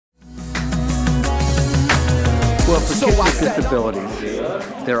for kids with disabilities,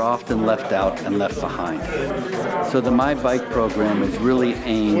 they're often left out and left behind. So the My Bike program is really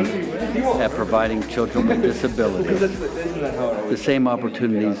aimed at providing children with disabilities the same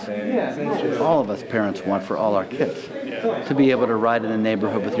opportunities all of us parents want for all our kids. To be able to ride in a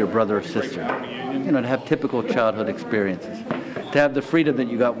neighborhood with your brother or sister, you know, to have typical childhood experiences. To have the freedom that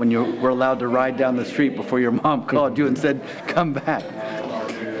you got when you were allowed to ride down the street before your mom called you and said, come back.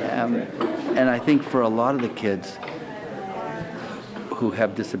 And I think for a lot of the kids who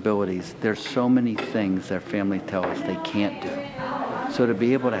have disabilities, there's so many things their family tell us they can't do. So to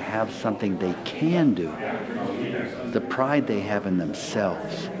be able to have something they can do, the pride they have in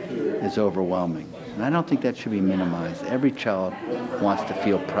themselves is overwhelming. And I don't think that should be minimized. Every child wants to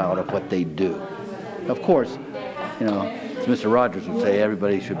feel proud of what they do. Of course, you know, as Mr. Rogers would say,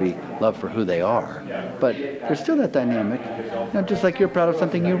 everybody should be loved for who they are. But there's still that dynamic, you know, just like you're proud of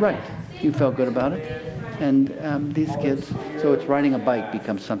something you write. You felt good about it. And these kids, so it's riding a bike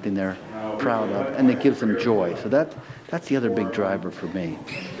becomes something they're proud of, and it gives them joy. So that's the other big driver for me,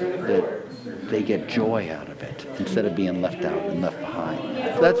 that they get joy out of it instead of being left out and left behind.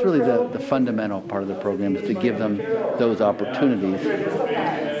 So that's really the fundamental part of the program, is to give them those opportunities,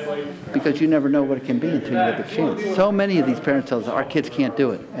 because you never know what it can be until you get the chance. So many of these parents tell us our kids can't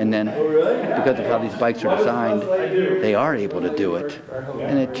do it, and then because of how these bikes are designed, they are able to do it,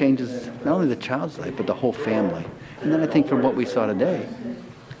 and it changes not only the child's life but the whole family. And then I think from what we saw today,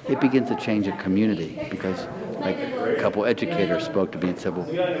 it begins to change a community, because like a couple educators spoke to me and said, well,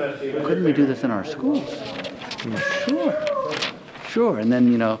 couldn't we do this in our schools? Sure. And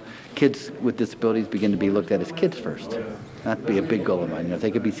then, you know, kids with disabilities begin to be looked at as kids first. Not to be a big goal of mine. You know, if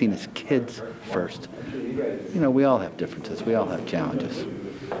they could be seen as kids first. You know, we all have differences. We all have challenges,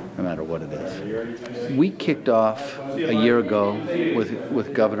 no matter what it is. We kicked off a year ago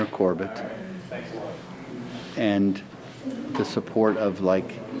with Governor Corbett and the support of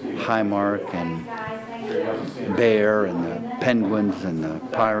like Highmark and Bear and the Penguins and the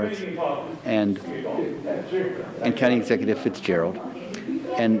Pirates and County Executive Fitzgerald.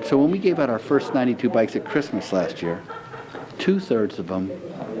 And so when we gave out our first 92 bikes at Christmas last year, 2/3 of them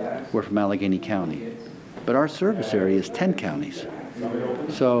were from Allegheny County. But our service area is 10 counties.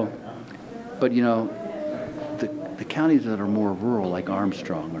 So, but you know, the counties that are more rural, like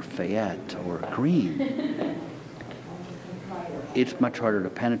Armstrong or Fayette or Greene, it's much harder to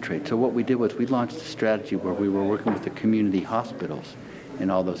penetrate. So what we did was we launched a strategy where we were working with the community hospitals in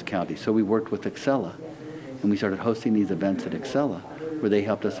all those counties. So we worked with Excella, and we started hosting these events at Excella where they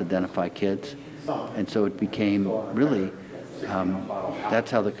helped us identify kids. And so it became really,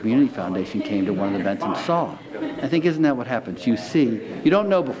 that's how the Community Foundation came to one of the events and saw. I think, isn't that what happens? You see, you don't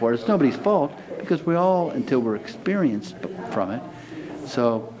know before, it's nobody's fault, because we all, until we're experienced from it.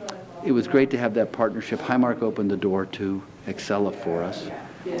 So it was great to have that partnership. Highmark opened the door to Excella for us,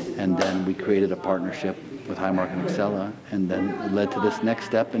 and then we created a partnership with Highmark and Excella, and then it led to this next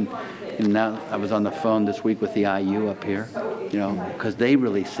step. And now I was on the phone this week with the IU up here, you know, because they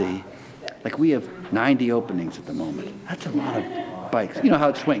really see, like we have 90 openings at the moment. That's a lot of bikes. You know how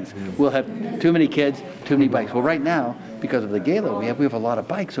it swings. We'll have too many kids, too many bikes. Well, right now, because of the gala, we have a lot of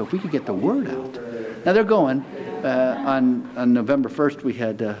bikes. So if we could get the word out. Now they're going. On November 1st, we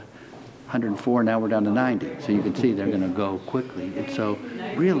had 104. Now we're down to 90. So you can see they're going to go quickly. And so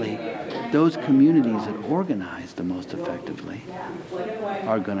really, those communities that organize the most effectively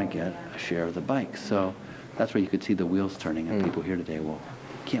are going to get a share of the bikes. So that's where you could see the wheels turning and people here today. Well,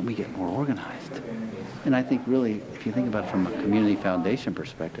 can't we get more organized? And I think really, if you think about it from a community foundation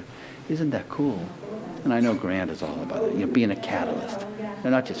perspective, isn't that cool? And I know Grant is all about it, you know, being a catalyst.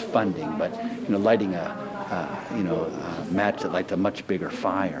 They're not just funding, but you know, lighting a match that lights a much bigger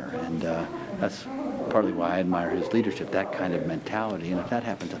fire. And that's partly why I admire his leadership, that kind of mentality. And if that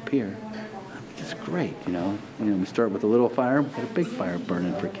happens up here, it's great, you know. We start with a little fire, we get a big fire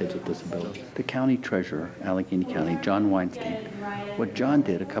burning for kids with disabilities. The county treasurer, Allegheny County, John Weinstein, what John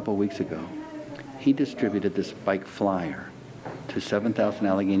did a couple weeks ago, he distributed this bike flyer to 7,000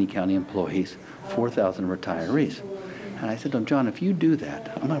 Allegheny County employees, 4,000 retirees. And I said to him, John, if you do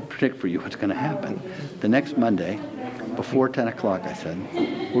that, I'm going to predict for you what's going to happen. The next Monday, before 10 o'clock, I said,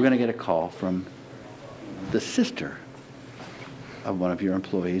 we're going to get a call from the sister of one of your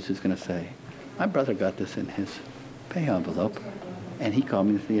employees who's going to say, my brother got this in his pay envelope, and he called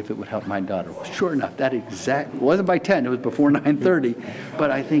me to see if it would help my daughter. Well, sure enough, that exact, it wasn't by 10, it was before 9:30. But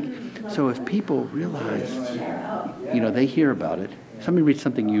I think, so if people realize, you know, they hear about it, somebody reads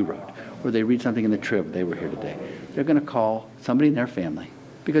something you wrote, or they read something in the Trib, they were here today, they're going to call somebody in their family.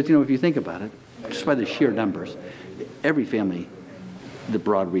 Because, you know, if you think about it, just by the sheer numbers, every family the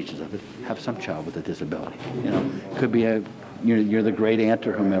broad reaches of it, have some child with a disability. You know, could be you're the great aunt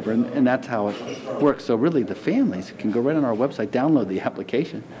or whomever, and that's how it works. So really, the families can go right on our website, download the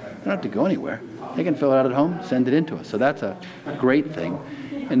application. They don't have to go anywhere. They can fill it out at home, send it in to us. So that's a great thing.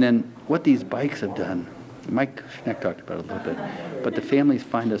 And then what these bikes have done, Mike Schneck talked about it a little bit, but the families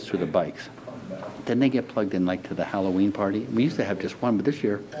find us through the bikes. Then they get plugged in like to the Halloween party. We used to have just one, but this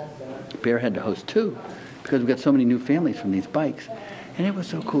year, Bear had to host 2 because we've got so many new families from these bikes. And it was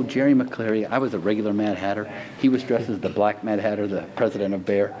so cool. Jerry McCleary, I was a regular Mad Hatter. He was dressed as the Black Mad Hatter, the president of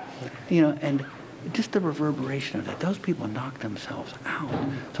Bear. You know, and just the reverberation of that. Those people knock themselves out.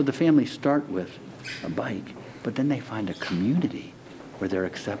 So the families start with a bike, but then they find a community where they're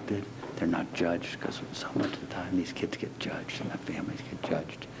accepted, they're not judged, because so much of the time these kids get judged and the families get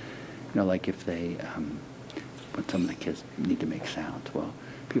judged. You know, like if they, when some of the kids need to make sounds, well,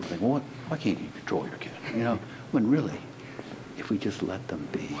 people think, well, why can't you control your kid? You know, when really, if we just let them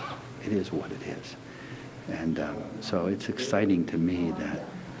be, it is what it is. And so it's exciting to me that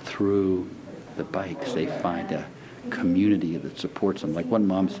through the bikes, they find a community that supports them. Like one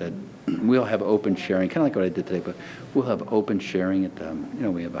mom said, we'll have open sharing, kind of like what I did today, but we'll have open sharing at the, you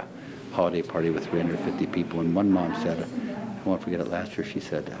know, we have a holiday party with 350 people, and one mom said, I won't forget it last year, she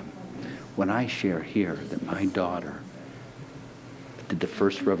said, when I share here that my daughter did the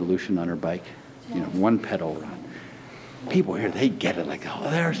first revolution on her bike, you know, 1 pedal run, people here, they get it, like, oh,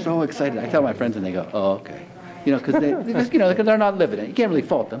 they're so excited. I tell my friends and they go, oh, okay. You know, because you know, they're not living it. You can't really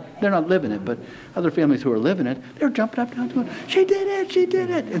fault them. They're not living it, but other families who are living it, they're jumping up and down, going, she did it, she did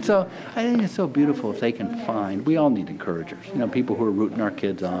it. And so I think it's so beautiful if they can find, we all need encouragers, you know, people who are rooting our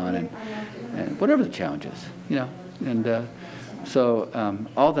kids on and whatever the challenge is, you know. And so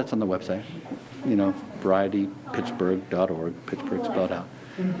all that's on the website, you know, varietypittsburgh.org, Pittsburgh spelled out.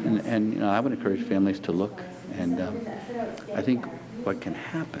 And you know, I would encourage families to look. And I think what can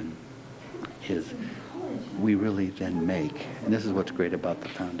happen is we really then make, and this is what's great about the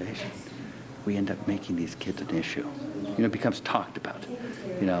foundation, we end up making these kids an issue. You know, it becomes talked about,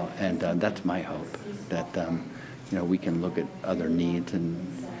 you know, and that's my hope, that, you know, we can look at other needs and,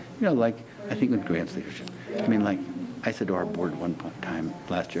 you know, like, I think with grants leadership, I mean, like, I said to our board one time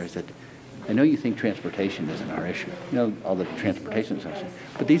last year, I said, I know you think transportation isn't our issue, you know, all the transportation issues,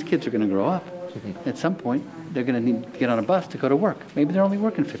 but these kids are going to grow up. At some point, they're going to need to get on a bus to go to work. Maybe they're only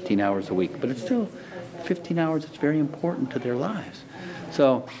working 15 hours a week, but it's still 15 hours. It's very important to their lives.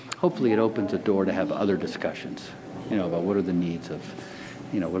 So hopefully it opens a door to have other discussions, you know, about what are the needs of,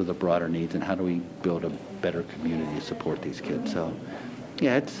 you know, what are the broader needs and how do we build a better community to support these kids. So,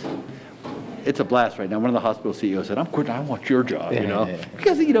 yeah, it's a blast right now. One of the hospital CEOs said, I'm quitting, I want your job, you know.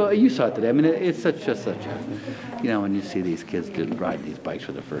 Because, you know, you saw it today. I mean, it's just such a, you know, when you see these kids riding these bikes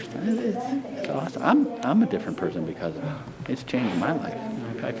for the first time, it's awesome. I'm a different person because of it. It's changed my life.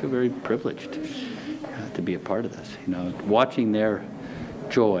 I feel very privileged to be a part of this, you know, watching their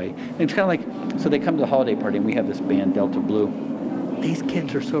joy. And it's kind of like, so they come to the holiday party and we have this band, Delta Blue. These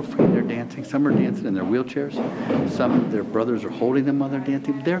kids are so free, they're dancing. Some are dancing in their wheelchairs. Some, their brothers are holding them while they're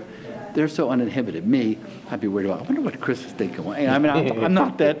dancing. They're so uninhibited. Me, I'd be worried about, I wonder what Chris is thinking. I mean, I'm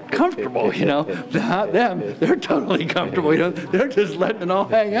not that comfortable, you know. Not them. They're totally comfortable, you know. They're just letting it all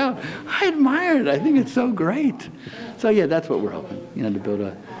hang out. I admire it. I think it's so great. So, yeah, that's what we're hoping, you know, to build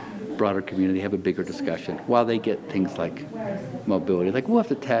a broader community, have a bigger discussion while they get things like mobility. Like we'll have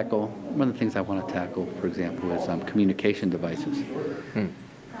to tackle, one of the things I want to tackle, for example, is communication devices. You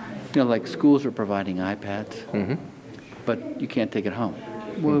know, like schools are providing iPads, but you can't take it home.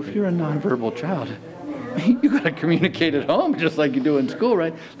 Well, if you're a nonverbal child, you got to communicate at home just like you do in school,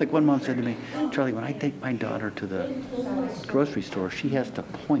 right? Like one mom said to me, Charlie, when I take my daughter to the grocery store, she has to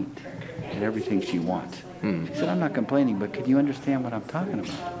point at everything she wants. She said, I'm not complaining, but can you understand what I'm talking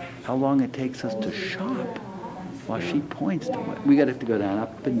about? How long it takes us to shop while she points to it. We got to go down,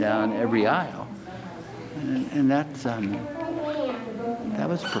 up and down every aisle. And that's, that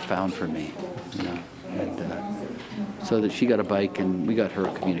was profound for me, you know. And, so that she got a bike and we got her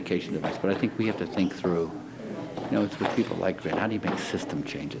a communication device. But I think we have to think through, you know, it's with people like Grant, how do you make system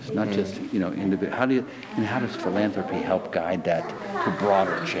changes? Not just, you know, individual, how does philanthropy help guide that to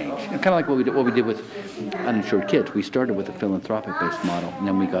broader change? And kind of like what we did with uninsured kids. We started with a philanthropic-based model, and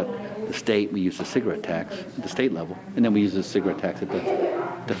then we got the state, we used the cigarette tax at the state level, and then we used the cigarette tax at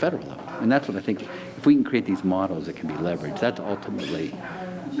the federal level. And that's what I think, if we can create these models that can be leveraged, that's ultimately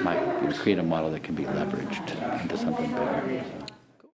create a model that can be leveraged into something bigger.